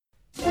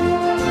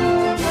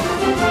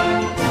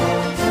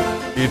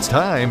It's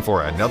time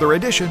for another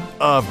edition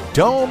of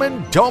Dome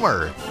and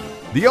Domer,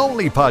 the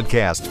only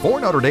podcast for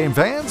Notre Dame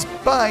fans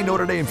by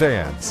Notre Dame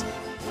fans.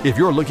 If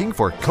you're looking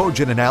for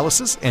cogent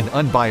analysis and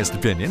unbiased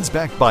opinions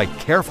backed by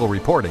careful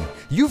reporting,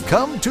 you've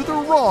come to the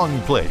wrong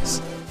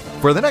place.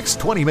 For the next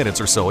 20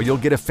 minutes or so, you'll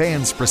get a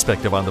fan's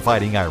perspective on the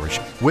Fighting Irish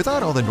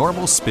without all the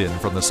normal spin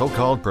from the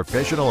so-called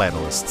professional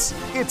analysts.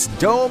 It's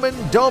Dome and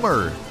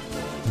Domer.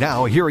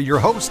 Now, here are your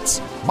hosts,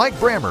 Mike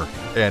Brammer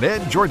and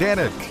Ed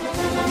Jordanek.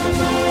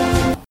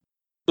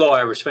 Hello,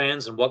 Irish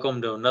fans, and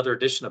welcome to another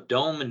edition of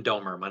Dome and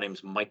Domer. My name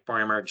is Mike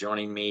Brammer.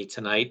 Joining me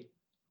tonight,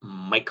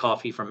 Mike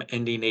Coffey from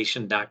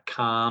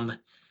NDNation.com.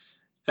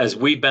 As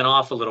we've been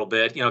off a little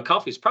bit,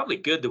 Coffey's probably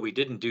good that we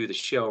didn't do the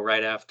show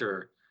right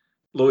after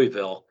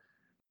Louisville,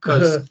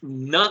 because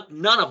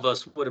none of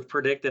us would have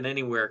predicted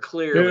anywhere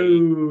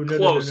clearly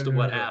close to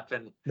what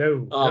happened.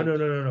 No.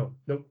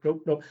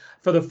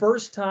 For the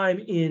first time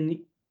in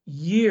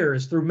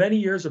years, through many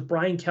years of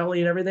Brian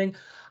Kelly and everything,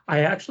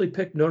 I actually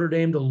picked Notre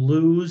Dame to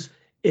lose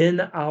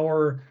in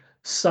our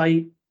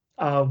site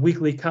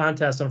weekly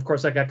contest. And of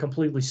course, I got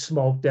completely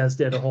smoked, as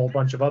did a whole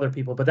bunch of other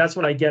people. But that's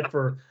what I get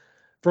for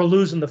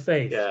losing the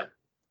faith.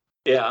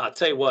 Yeah, I'll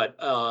tell you what,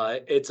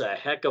 it's a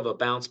heck of a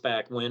bounce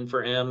back win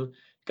for him.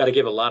 Got to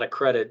give a lot of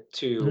credit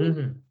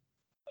to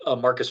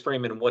Marcus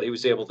Freeman and what he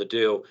was able to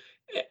do.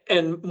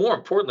 And more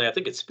importantly, I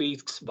think it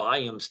speaks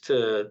volumes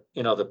to,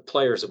 the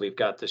players that we've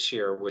got this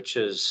year, which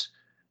is,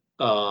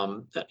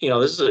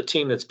 this is a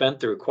team that's been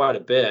through quite a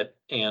bit.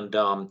 And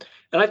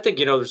I think,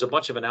 there's a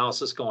bunch of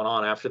analysis going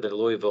on after the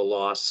Louisville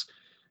loss.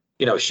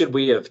 Should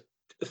we have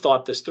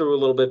thought this through a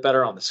little bit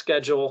better on the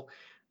schedule?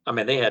 I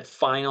mean, they had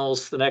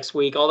finals the next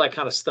week, all that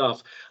kind of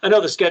stuff. I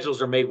know the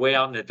schedules are made way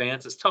out in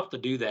advance. It's tough to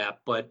do that,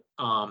 but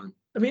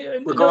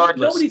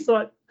regardless,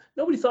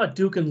 nobody thought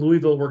Duke and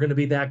Louisville were going to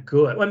be that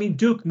good. I mean,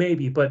 Duke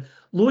maybe, but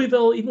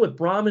Louisville, even with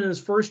Brahman in his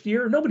first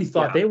year, nobody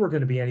thought they were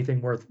going to be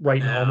anything worth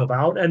writing home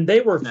about, and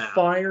they were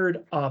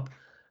fired up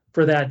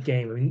for that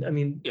game. I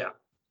mean,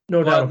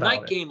 no doubt about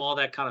night it. Game, all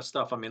that kind of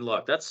stuff. I mean,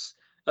 look, that's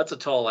a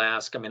tall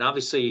ask. I mean,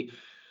 obviously,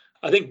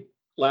 I think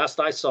last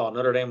I saw,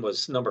 Notre Dame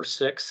was number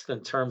 6 in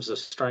terms of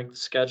strength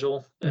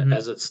schedule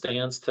as it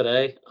stands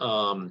today.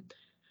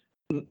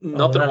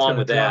 Nothing wrong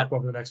with that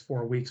over the next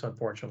 4 weeks,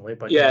 unfortunately.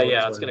 But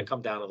it's going to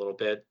come down a little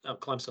bit.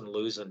 Clemson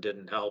losing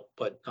didn't help,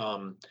 but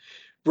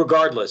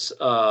regardless,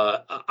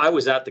 I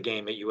was at the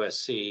game at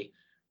USC.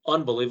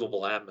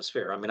 Unbelievable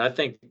atmosphere. I mean, I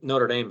think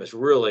Notre Dame has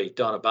really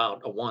done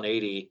about a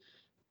 180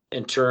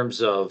 in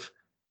terms of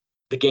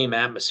the game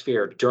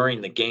atmosphere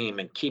during the game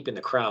and keeping the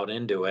crowd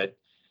into it.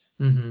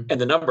 And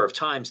the number of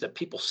times that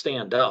people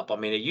stand up. I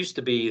mean, it used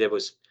to be that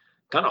was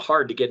kind of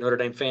hard to get Notre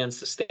Dame fans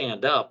to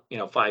stand up,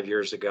 5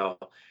 years ago.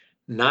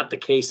 Not the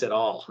case at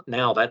all.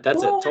 Now that's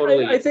a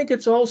totally. I think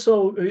it's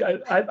also.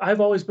 I've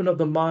always been of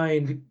the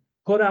mind,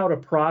 put out a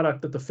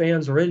product that the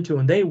fans are into,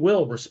 and they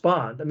will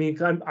respond. I mean,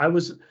 I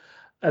was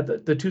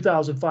at the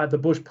 2005 the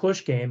Bush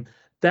Push game.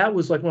 That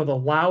was like one of the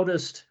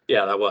loudest.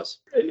 Yeah, that was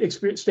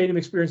stadium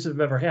experiences I've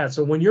ever had.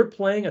 So when you're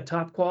playing a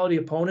top quality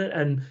opponent,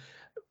 and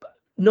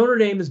Notre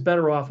Dame is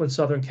better off when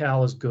Southern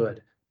Cal is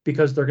good,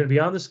 because they're going to be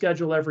on the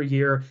schedule every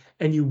year,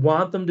 and you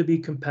want them to be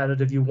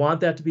competitive. You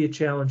want that to be a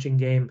challenging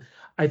game.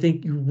 I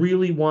think you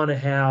really want to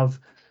have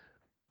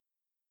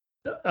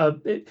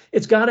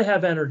it's got to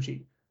have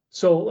energy.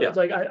 So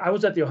like I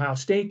was at the Ohio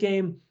State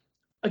game.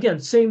 Again,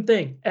 same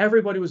thing.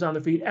 Everybody was on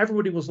their feet.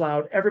 Everybody was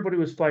loud. Everybody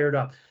was fired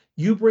up.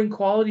 You bring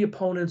quality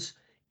opponents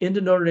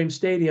into Notre Dame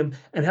Stadium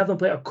and have them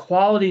play a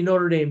quality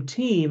Notre Dame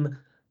team.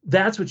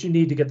 That's what you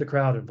need to get the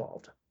crowd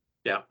involved.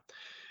 Yeah,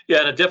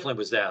 and it definitely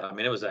was that. I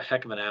mean, it was a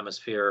heck of an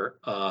atmosphere,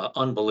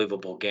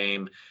 unbelievable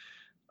game.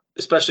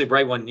 Especially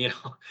right when, it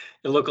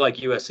looked like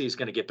USC is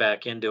going to get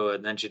back into it,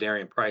 and then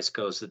Jadarian Price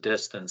goes the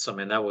distance. I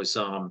mean, that was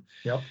And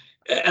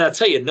I'll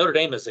tell you, Notre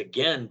Dame is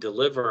again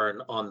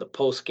delivering on the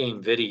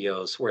post-game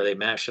videos where they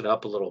mash it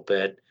up a little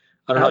bit.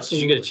 I don't know.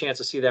 Did you get a chance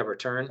to see that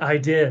return? I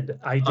did.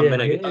 I mean,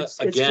 it's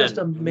just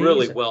amazing.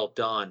 Really well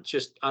done.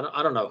 Just I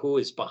don't know who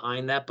is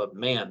behind that, but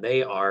man,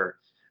 they are,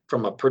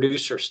 from a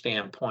producer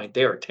standpoint,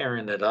 they are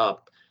tearing it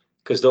up,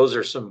 because those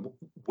are some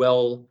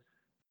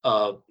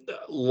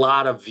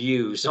lot of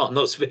views on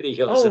those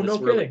videos, and it's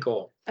really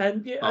cool.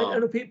 And I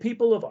know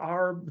people of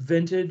our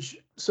vintage,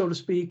 so to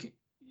speak,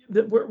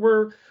 that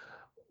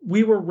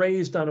we were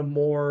raised on a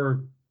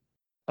more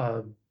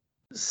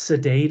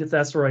sedate, if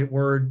that's the right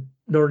word,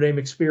 Notre Dame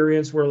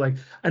experience, where, like,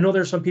 I know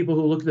there's some people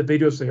who look at the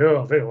videos and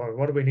say, oh,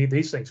 what do we need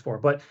these things for?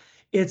 But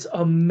it's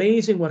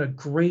amazing what a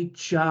great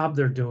job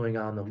they're doing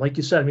on them. Like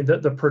you said, I mean,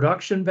 the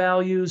production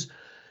values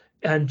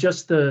and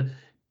just the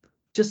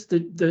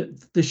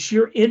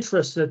sheer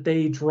interest that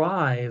they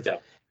drive.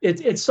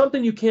 It's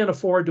something you can't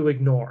afford to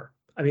ignore.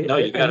 I mean,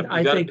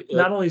 I think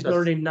not only is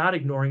Notre Dame not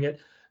ignoring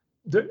it,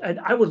 and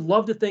I would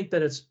love to think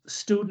that it's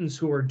students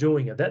who are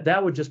doing it.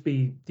 That would just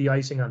be the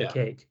icing on the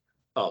cake.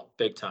 Oh,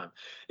 big time.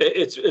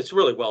 It's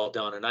really well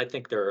done, and I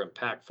think they're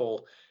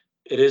impactful.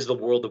 It is the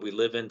world that we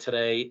live in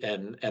today,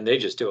 and they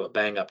just do a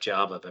bang up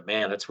job of it.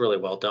 Man, it's really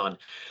well done.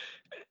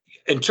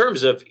 in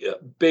terms of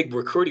big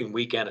recruiting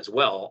weekend as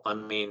well, I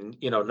mean,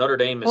 Notre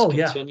Dame is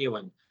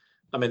continuing.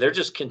 I mean, they're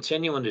just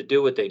continuing to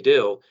do what they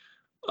do.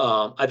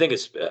 I think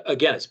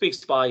it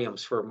speaks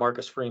volumes for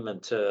Marcus Freeman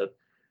to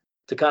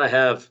kind of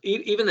have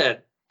even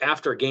that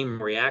after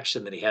game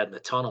reaction that he had in the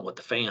tunnel with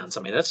the fans.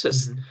 I mean, that's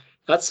just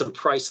that's some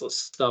priceless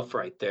stuff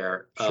right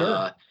there.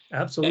 Sure,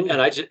 absolutely.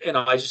 And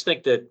I just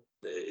think that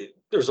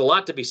there's a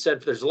lot to be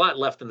said. There's a lot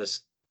left in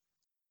this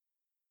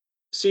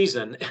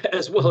season,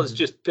 as well as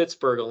just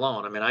Pittsburgh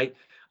alone. I mean, I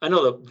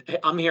know that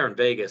I'm here in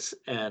Vegas,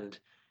 and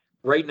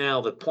right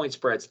now the point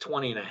spread's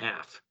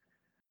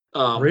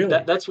 20.5.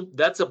 Really?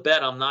 That's a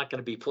bet I'm not going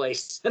to be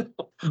placing.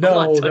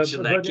 No,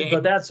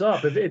 but that's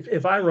up.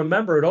 If I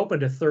remember, it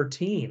opened at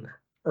 13,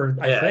 or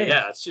I think.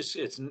 Yeah.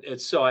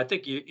 It's so I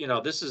think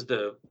this is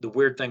the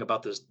weird thing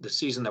about the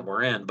season that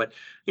we're in. But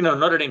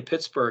Notre Dame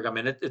Pittsburgh. I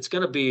mean, it's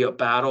going to be a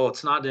battle.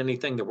 It's not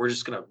anything that we're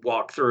just going to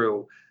walk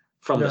through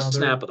from the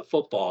snap of the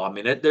football. I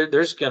mean,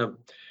 there's going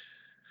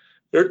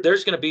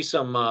to be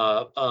some.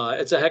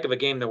 It's a heck of a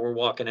game that we're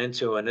walking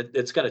into, and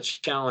it's going to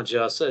challenge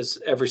us as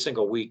every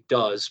single week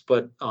does.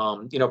 But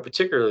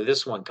particularly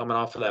this one coming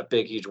off of that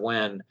big, huge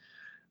win,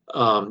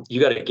 you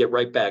got to get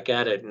right back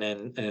at it,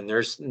 and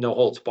there's no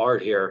holds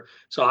barred here.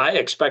 So I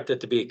expect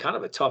it to be kind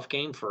of a tough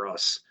game for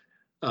us.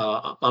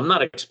 I'm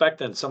not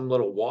expecting some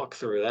little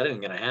walkthrough. That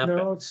ain't going to happen.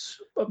 No,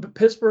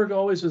 Pittsburgh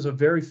always is a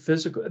very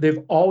physical.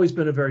 They've always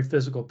been a very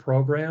physical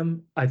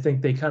program. I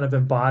think they kind of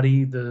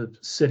embody the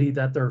city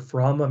that they're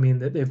from. I mean,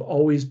 they've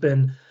always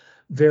been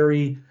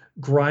very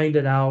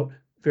grinded out.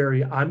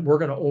 We're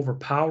going to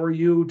overpower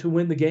you to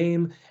win the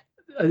game.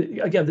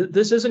 Again,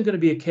 this isn't going to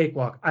be a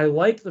cakewalk. I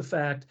like the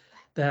fact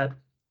that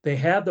they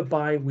had the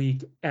bye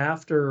week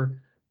after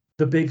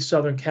the big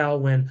Southern Cal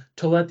win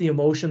to let the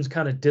emotions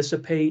kind of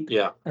dissipate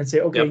and say,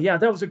 okay,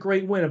 that was a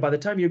great win. And by the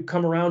time you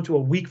come around to a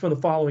week from the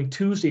following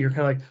Tuesday, you're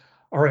kind of like,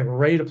 all right, we're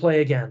ready to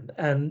play again.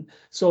 And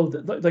so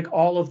like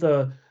all of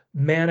the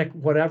manic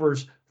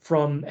whatevers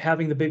from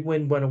having the big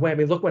win went away. I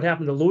mean, look what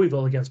happened to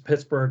Louisville against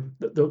Pittsburgh.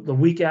 The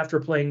week after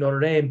playing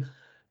Notre Dame,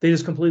 they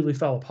just completely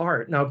fell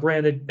apart. Now,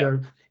 granted,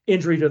 their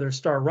injury to their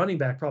star running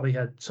back probably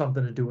had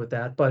something to do with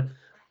that, but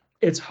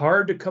it's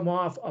hard to come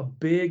off a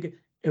big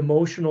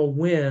emotional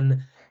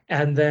win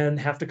and then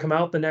have to come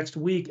out the next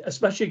week,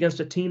 especially against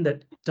a team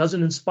that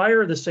doesn't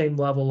inspire the same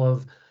level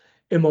of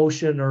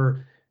emotion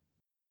or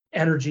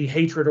energy,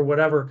 hatred, or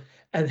whatever,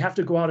 and have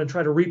to go out and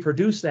try to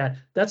reproduce that.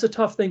 That's a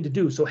tough thing to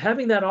do. So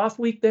having that off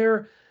week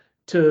there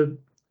to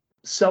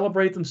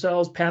celebrate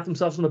themselves, pat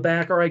themselves on the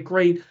back, all right,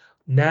 great.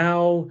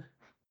 Now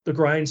the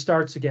grind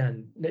starts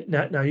again.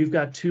 Now you've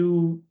got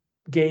 2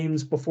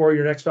 games before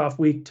your next off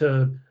week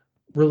to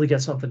really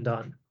get something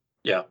done.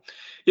 Yeah.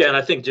 And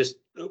I think just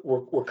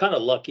we're kind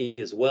of lucky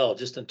as well,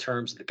 just in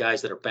terms of the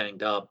guys that are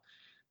banged up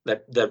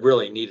that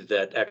really needed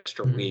that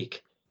extra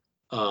week.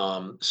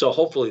 So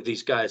hopefully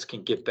these guys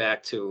can get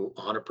back to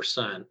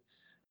 100%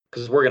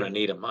 because we're going to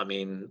need them. I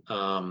mean,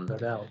 no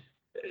doubt.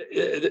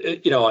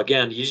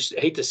 Again, you just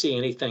hate to see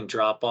anything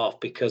drop off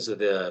because of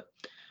the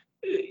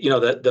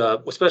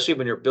especially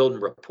when you're building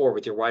rapport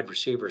with your wide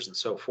receivers and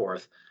so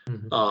forth.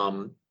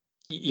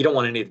 You don't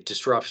want any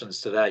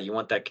disruptions to that. You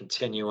want that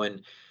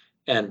continuing.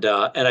 And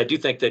I do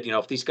think that,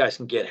 if these guys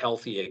can get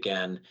healthy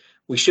again,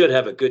 we should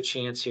have a good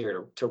chance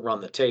here to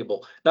run the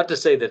table. Not to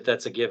say that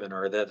that's a given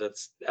or that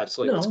that's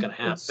absolutely what's going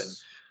to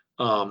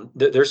happen.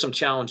 There's some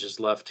challenges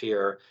left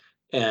here.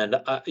 And,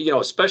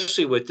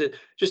 especially with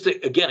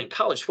again, in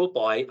college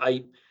football,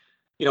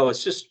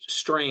 it's just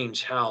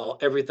strange how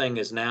everything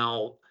is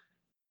now,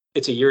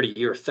 it's a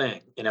year-to-year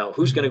thing.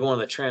 Who's going to go in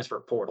the transfer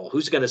portal?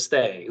 Who's going to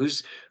stay?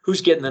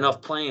 Who's getting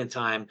enough playing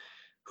time?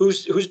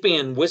 Who's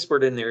being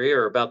whispered in their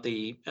ear about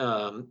the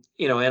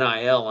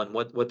NIL and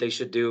what they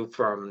should do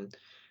from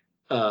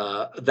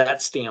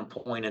that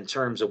standpoint in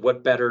terms of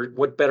what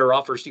better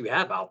offers do you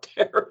have out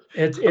there?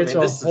 It's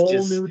a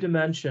whole new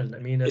dimension. I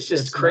mean, it's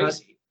just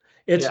crazy.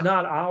 It's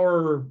not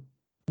our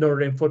Notre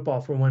Dame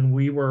football from when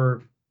we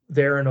were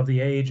there and of the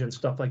age and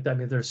stuff like that. I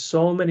mean, there's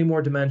so many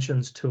more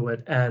dimensions to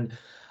it, and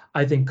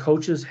I think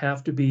coaches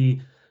have to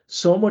be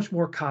so much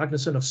more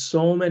cognizant of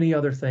so many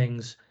other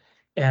things.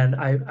 And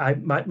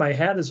my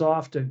hat is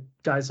off to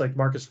guys like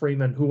Marcus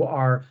Freeman, who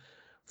are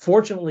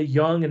fortunately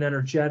young and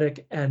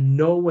energetic and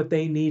know what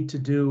they need to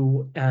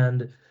do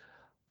and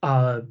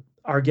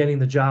are getting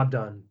the job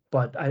done.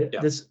 But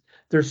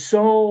there's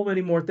so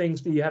many more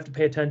things that you have to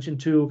pay attention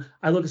to.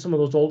 I look at some of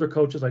those older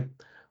coaches like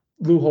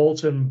Lou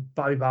Holtz and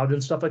Bobby Bowden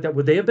and stuff like that.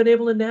 Would they have been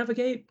able to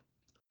navigate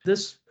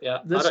this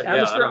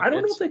atmosphere? I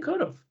don't know if they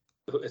could have.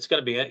 It's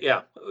going to be,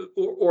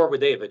 or would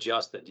they have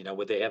adjusted?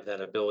 Would they have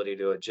that ability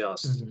to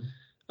adjust?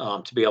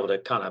 To be able to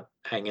kind of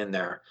hang in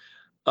there.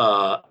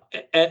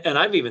 And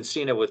I've even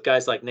seen it with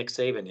guys like Nick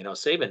Saban.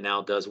 Saban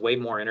now does way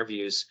more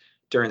interviews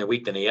during the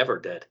week than he ever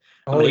did.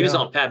 He was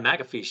on Pat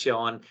McAfee's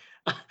show, and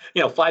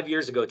you know, 5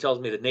 years ago tells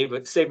me that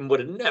Saban would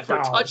have never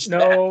touched that.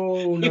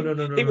 No.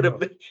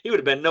 He would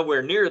have been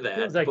nowhere near that.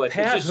 It was like, but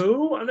Pat,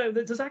 who?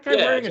 Does that guy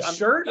wearing a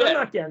shirt? I'm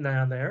not getting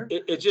down there.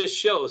 It just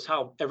shows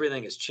how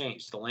everything has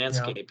changed. The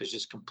landscape is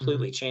just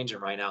completely changing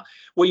right now.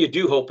 What you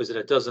do hope is that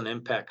it doesn't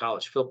impact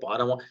college football. I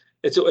don't want.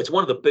 It's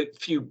one of the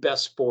few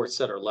best sports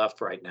that are left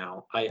right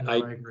now. I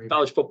agree.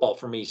 College football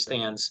for me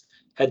stands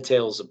head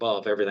tails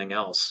above everything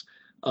else,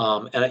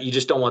 and you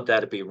just don't want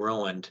that to be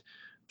ruined.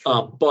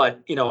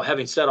 But you know,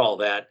 having said all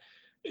that,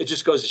 it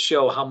just goes to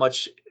show how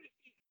much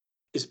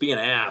is being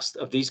asked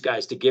of these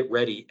guys to get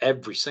ready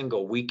every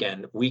single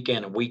weekend, week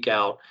in and week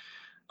out.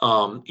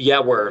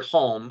 We're at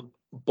home,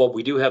 but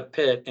we do have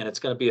Pitt, and it's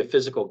going to be a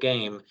physical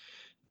game,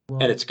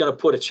 and it's going to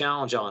put a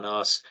challenge on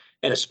us.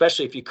 And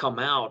especially if you come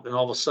out and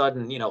all of a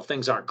sudden, you know,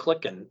 things aren't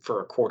clicking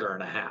for a quarter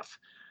and a half.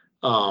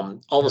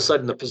 All of a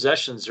sudden the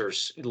possessions are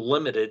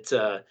limited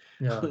to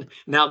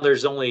now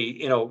there's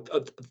only, you know,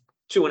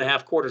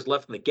 2.5 quarters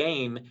left in the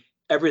game.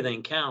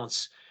 Everything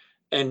counts.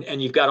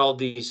 And you've got all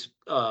these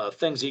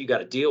things that you got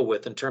to deal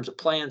with in terms of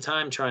playing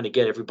time, trying to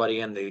get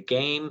everybody in the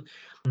game.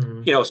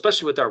 You know,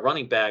 especially with our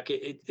running back,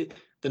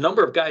 the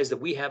number of guys that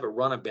we have at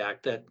running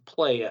back that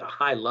play at a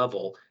high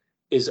level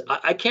is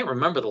I can't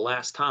remember the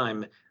last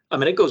time. I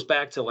mean, it goes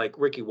back to like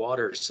Ricky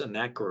Waters and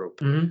that group,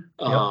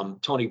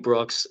 Tony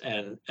Brooks,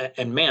 and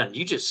man,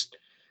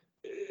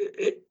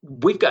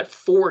 we've got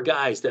 4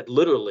 guys that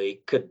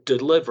literally could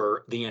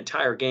deliver the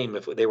entire game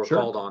if they were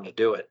called on to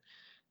do it.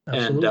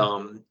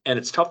 Absolutely. And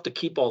it's tough to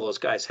keep all those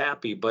guys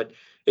happy, but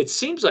it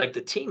seems like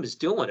the team is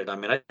doing it. I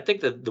mean, I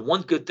think that the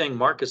one good thing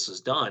Marcus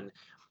has done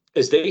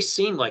is they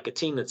seem like a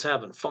team that's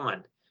having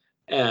fun.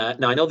 Now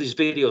I know these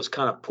videos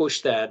kind of push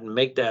that and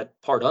make that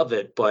part of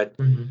it, but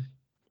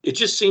it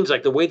just seems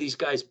like the way these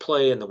guys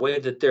play and the way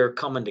that they're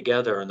coming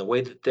together and the way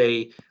that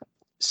they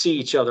see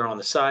each other on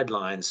the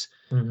sidelines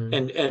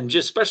and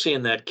just especially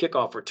in that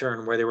kickoff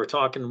return where they were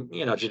talking,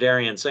 you know,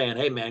 Jadarian saying,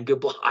 "Hey man, good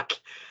block."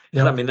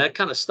 And I mean, that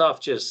kind of stuff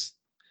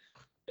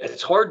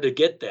it's hard to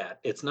get that.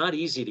 It's not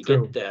easy to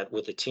get that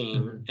with a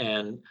team.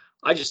 And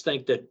I just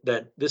think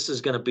that this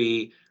is going to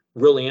be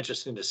really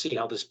interesting to see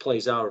how this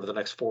plays out over the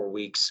next 4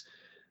 weeks.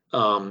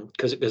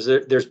 Because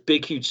there's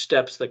big, huge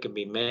steps that can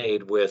be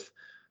made with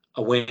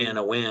a win.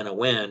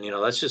 You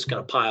know, that's just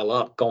going to pile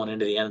up going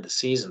into the end of the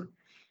season.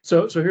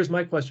 So here's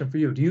my question for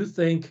you. Do you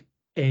think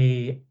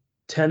a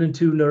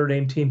 10-2 Notre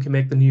Dame team can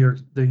make the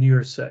New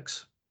Year's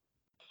Six?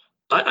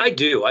 I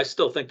do. I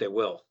still think they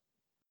will.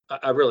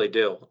 I really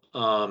do.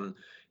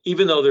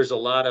 Even though there's a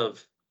lot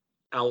of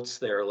outs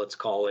there, let's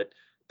call it,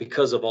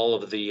 because of all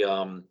of the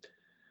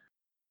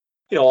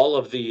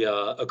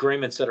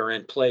agreements that are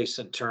in place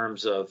in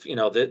terms of, you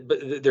know,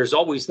 but there's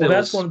always those. Well,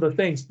 that's one of the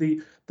things.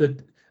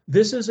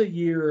 This is a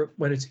year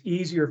when it's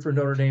easier for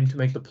Notre Dame to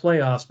make the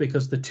playoffs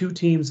because the 2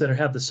 teams that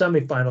have the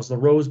semifinals, the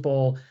Rose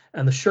Bowl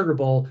and the Sugar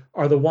Bowl,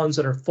 are the ones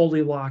that are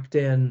fully locked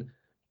in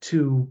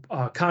to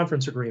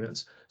conference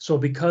agreements. So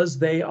because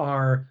they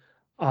are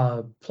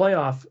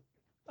playoff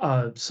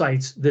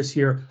sites this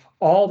year,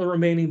 all the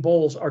remaining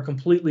bowls are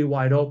completely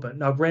wide open.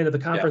 Now, granted, the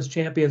conference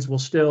champions will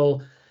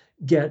still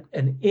get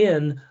an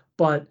in,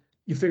 but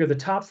you figure the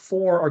top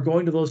 4 are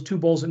going to those 2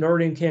 bowls that Notre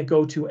Dame can't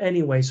go to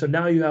anyway. So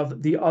now you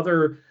have the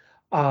other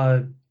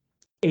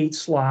 8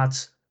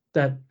 slots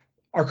that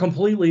are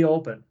completely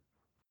open.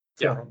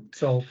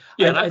 So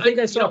I think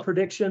I saw a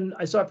prediction.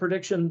 I saw a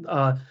prediction.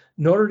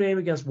 Notre Dame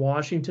against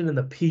Washington in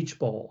the Peach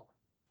Bowl.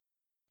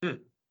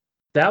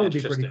 That would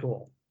be pretty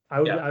cool. I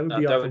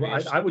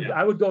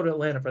would go to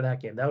Atlanta for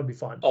that game. That would be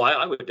fun. Oh,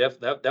 I would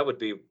definitely. That would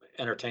be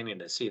entertaining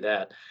to see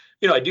that.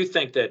 You know, I do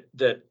think that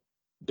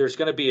there's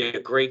going to be a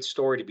great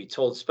story to be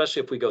told,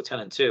 especially if we go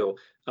 10-2.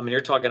 I mean,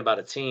 you're talking about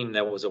a team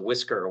that was a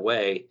whisker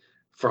away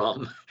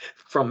from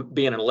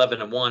being an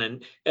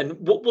 11-1, and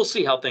we'll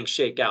see how things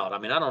shake out. I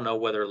mean, I don't know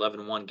whether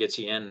 11-1 gets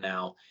you in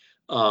now.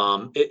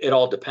 It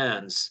all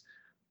depends.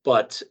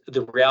 But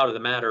the reality of the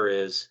matter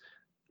is,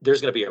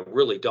 there's going to be a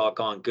really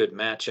doggone good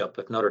matchup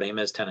if Notre Dame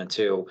is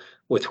 10-2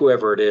 with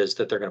whoever it is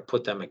that they're going to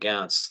put them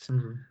against.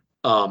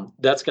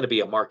 That's going to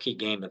be a marquee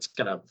game that's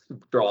going to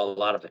draw a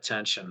lot of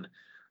attention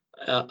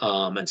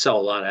and sell a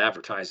lot of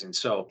advertising.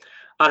 So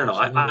I don't know.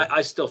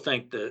 I still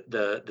think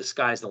the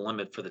sky's the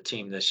limit for the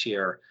team this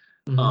year.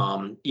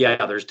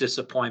 There's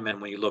disappointment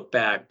when you look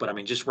back, but I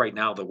mean, just right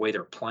now, the way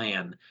they're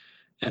playing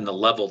and the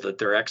level that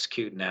they're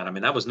executing at, I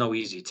mean, that was no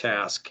easy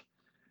task.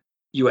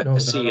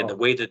 USC and the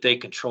way that they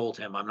controlled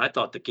him. I mean, I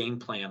thought the game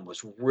plan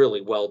was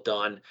really well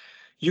done.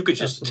 You could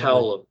just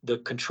tell the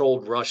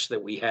controlled rush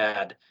that we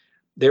had.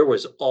 There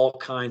was all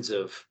kinds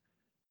of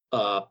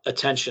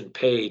attention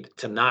paid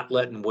to not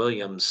letting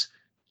Williams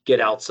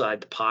get outside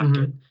the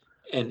pocket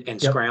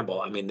and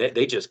scramble. I mean,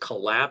 they just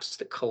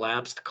collapsed.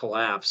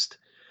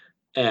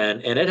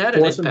 And it had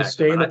an impact. To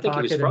stay in the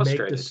pocket and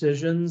make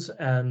decisions,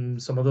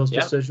 and some of those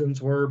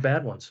decisions were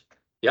bad ones.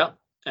 Yeah.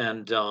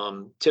 And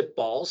tip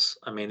balls.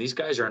 I mean, these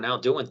guys are now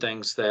doing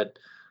things that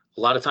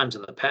a lot of times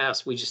in the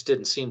past we just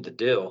didn't seem to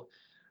do.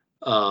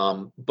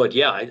 But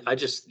yeah, I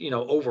just, you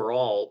know,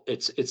 overall,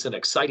 it's an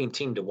exciting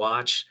team to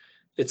watch.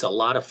 It's a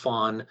lot of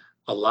fun,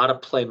 a lot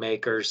of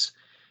playmakers.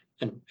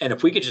 And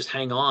if we could just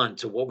hang on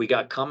to what we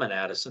got coming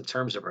at us in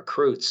terms of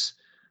recruits,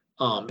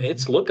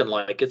 it's looking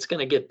like it's going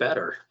to get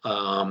better.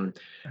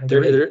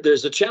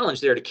 There's a challenge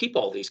there to keep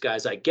all these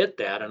guys. I get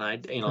that,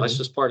 and that's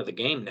just part of the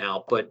game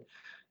now. But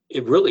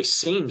it really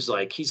seems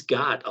like he's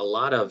got a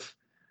lot of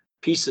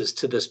pieces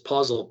to this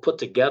puzzle put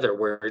together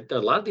where a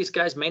lot of these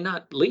guys may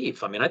not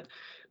leave. I mean,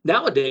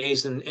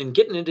 nowadays and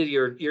getting into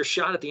your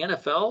shot at the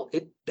NFL,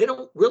 they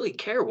don't really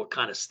care what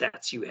kind of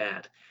stats you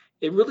had.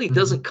 It really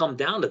doesn't come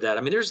down to that.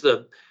 I mean, there's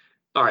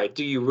all right,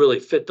 do you really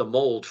fit the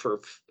mold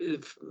for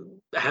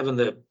having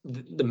the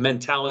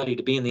mentality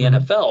to be in the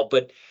NFL?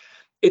 But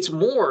it's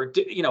more,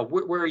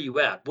 where are you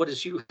at? What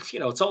is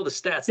it's all the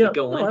stats that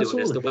go into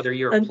it as to whether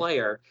you're a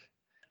player.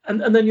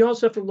 And then you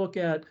also have to look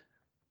at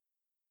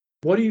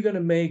what are you going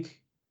to make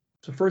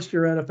as a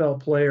first-year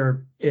NFL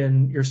player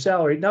in your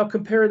salary. Now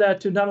compare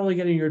that to not only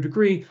getting your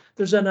degree,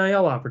 there's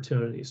NIL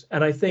opportunities.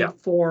 And I think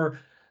for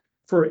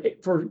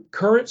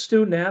current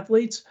student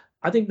athletes,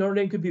 I think Notre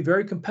Dame could be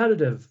very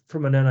competitive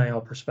from an NIL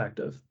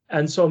perspective.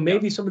 And so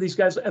maybe some of these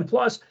guys, and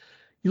plus,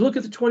 you look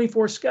at the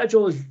 24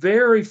 schedule is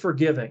very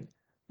forgiving.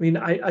 I mean,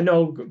 I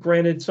know,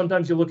 granted,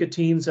 sometimes you look at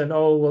teams and,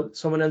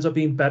 someone ends up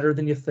being better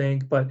than you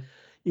think, but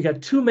you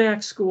got 2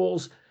 MAC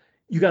schools,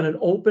 you got an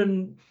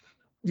open,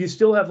 you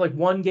still have like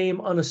 1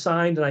 game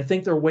unassigned, and I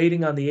think they're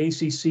waiting on the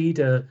ACC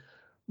to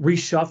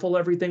reshuffle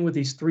everything with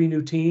these 3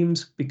 new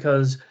teams,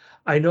 because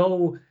I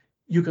know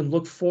you can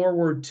look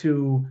forward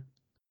to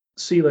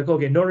see like,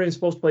 okay, Notre Dame's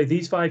supposed to play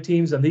these 5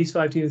 teams and these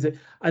 5 teams.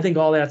 I think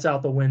all that's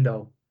out the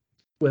window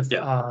with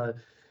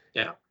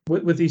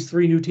with these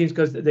 3 new teams,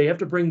 because they have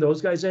to bring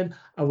those guys in.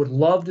 I would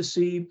love to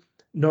see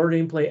Notre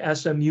Dame play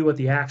SMU at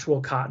the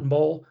actual Cotton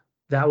Bowl.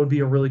 That would be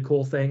a really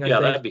cool thing. I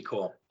think that'd be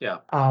cool. Yeah.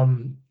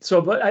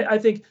 But I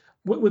think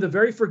with a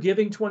very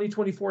forgiving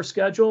 2024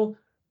 schedule,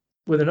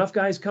 with enough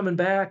guys coming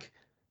back,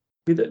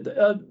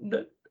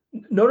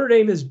 Notre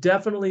Dame is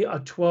definitely a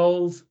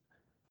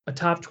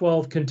top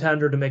 12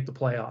 contender to make the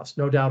playoffs,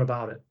 no doubt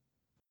about it.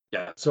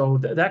 Yeah. So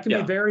that can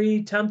be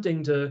very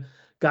tempting to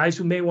guys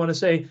who may want to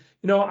say,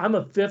 I'm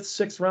a 5th,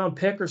 6th round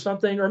pick or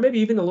something, or maybe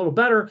even a little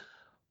better,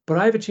 but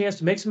I have a chance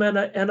to make some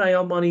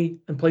NIL money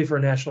and play for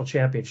a national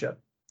championship.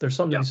 There's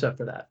something to be said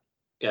for that.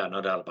 Yeah,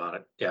 no doubt about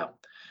it. Yeah.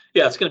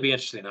 Yeah, it's going to be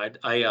interesting.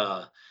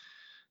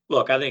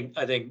 Look, I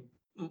think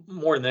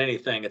more than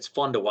anything, it's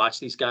fun to watch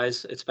these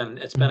guys. It's been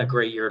a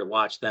great year to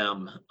watch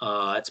them.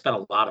 It's been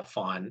a lot of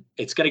fun.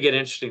 It's going to get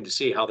interesting to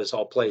see how this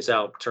all plays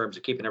out in terms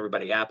of keeping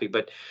everybody happy.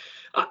 But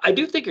I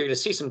do think you're going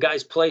to see some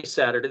guys play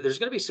Saturday. There's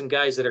going to be some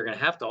guys that are going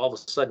to have to all of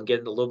a sudden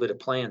get a little bit of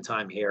playing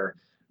time here,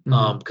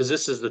 because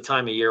this is the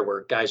time of year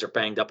where guys are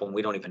banged up and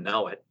we don't even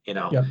know it.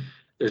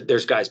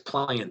 There's guys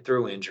playing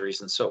through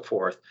injuries and so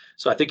forth.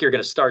 So I think you're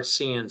going to start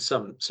seeing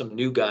some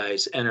new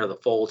guys enter the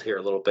fold here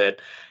a little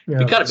bit.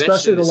 Yeah,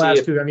 especially the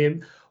last 2. I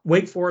mean,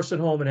 Wake Forest at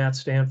home and at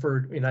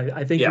Stanford.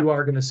 I think you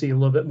are going to see a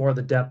little bit more of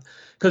the depth,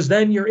 because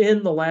then you're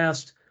in the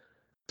last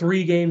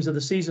 3 games of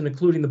the season,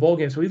 including the bowl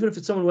game. So even if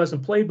it's someone who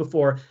hasn't played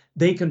before,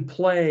 they can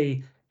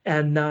play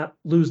and not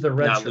lose their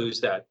red shirt. Not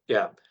lose that.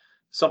 Yeah.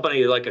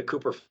 Somebody like a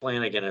Cooper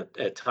Flanagan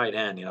at tight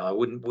end, it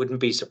wouldn't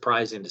be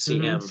surprising to see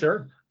him.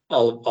 Sure.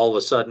 All of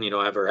a sudden,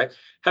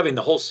 having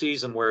the whole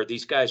season where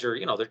these guys are,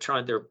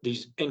 they're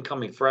these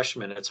incoming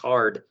freshmen. It's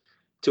hard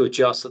to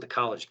adjust to the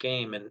college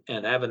game,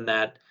 and having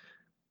that,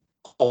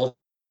 all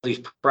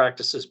these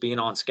practices, being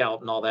on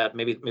scout and all that,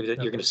 maybe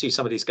that you're going to see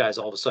some of these guys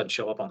all of a sudden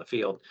show up on the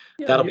field.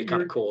 That'll be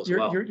kind of cool as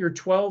well. You're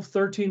 12,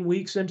 13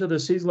 weeks into the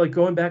season, like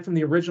going back from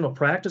the original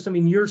practice. I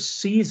mean, you're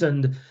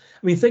seasoned.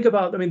 I mean, think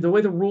about, the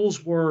way the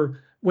rules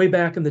were way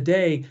back in the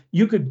day,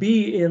 you could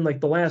be in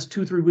like the last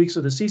 2-3 weeks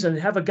of the season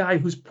and have a guy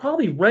who's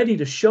probably ready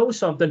to show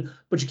something,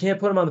 but you can't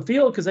put him on the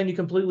field because then you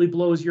completely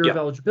blow his year of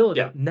eligibility.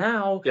 Yeah.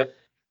 Now,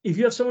 if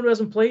you have someone who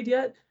hasn't played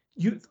yet,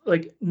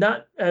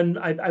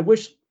 I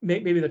wish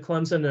maybe the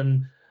Clemson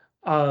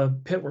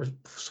and Pitt were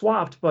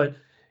swapped, but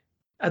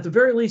at the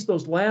very least,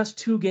 those last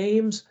 2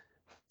 games,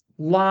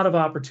 a lot of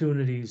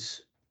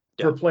opportunities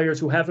for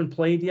players who haven't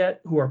played yet,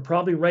 who are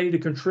probably ready to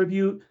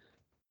contribute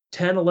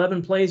 10,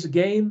 11 plays a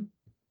game.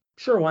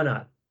 Sure, why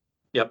not?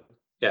 Yep.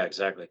 Yeah,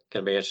 exactly.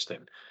 Going to be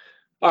interesting.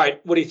 All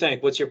right. What do you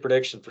think? What's your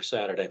prediction for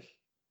Saturday?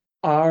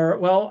 I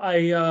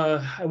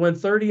went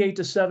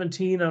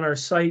 38-17 on our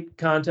site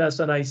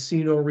contest, and I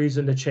see no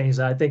reason to change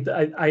that. I think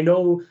I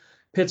know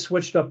Pitt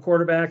switched up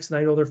quarterbacks, and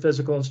I know they're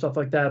physical and stuff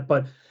like that,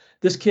 but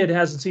this kid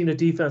hasn't seen a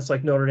defense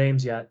like Notre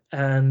Dame's yet.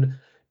 And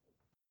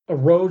a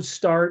road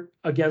start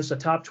against a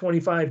top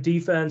 25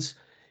 defense,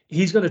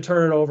 he's going to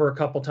turn it over a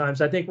couple times.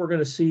 I think we're going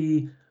to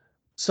see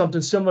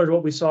something similar to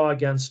what we saw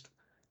against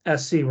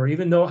SC, where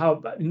even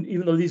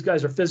though these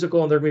guys are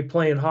physical and they're going to be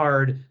playing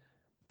hard,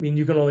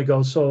 you can only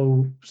go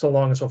so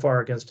long and so far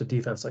against a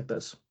defense like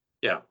this.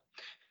 Yeah.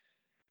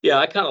 Yeah,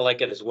 I kind of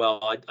like it as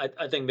well.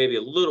 I think maybe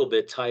a little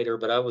bit tighter,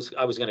 but I was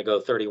going to go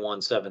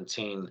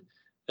 31-17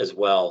 as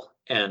well.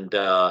 And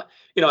I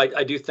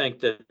do think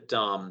that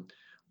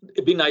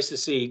it'd be nice to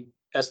see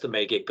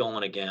Estime get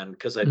going again,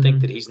 because I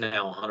think that he's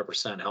now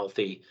 100%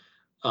 healthy.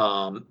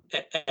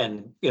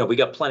 And we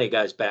got plenty of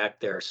guys back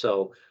there.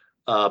 So,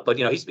 but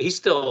he's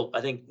still,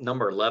 I think,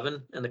 number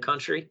 11 in the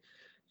country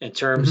in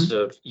terms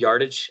of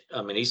yardage.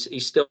 I mean,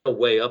 he's still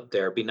way up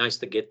there. It'd be nice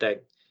to get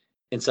that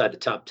inside the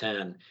top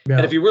 10. Yeah.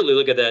 And if you really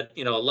look at that,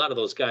 a lot of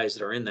those guys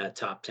that are in that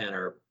top 10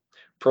 are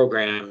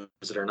programs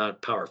that are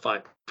not Power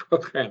 5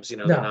 programs.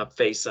 They're not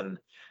facing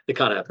the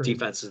kind of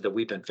defenses that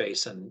we've been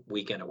facing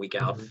week in and week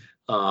out.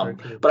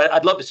 But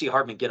I'd love to see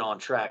Hartman get on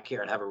track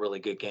here and have a really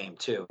good game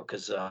too,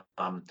 because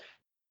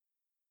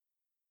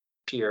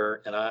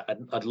here, and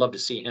I'd love to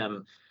see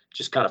him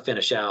just kind of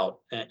finish out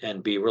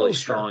and be really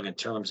strong in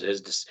terms of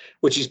his,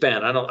 which he's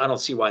been. I don't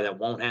see why that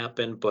won't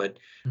happen, but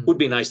it would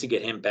be nice to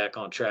get him back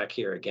on track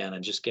here again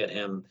and just get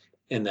him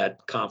in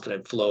that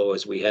confident flow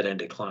as we head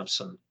into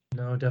Clemson.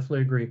 No,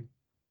 definitely agree.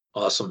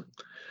 Awesome.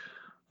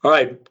 All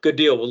right, good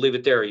deal. We'll leave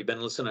it there. You've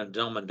been listening to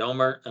Dome and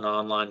Domer, an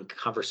online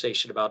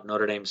conversation about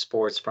Notre Dame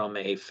sports from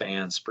a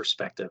fan's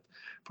perspective.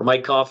 For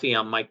Mike Coffey,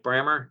 I'm Mike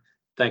Brammer.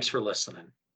 Thanks for listening.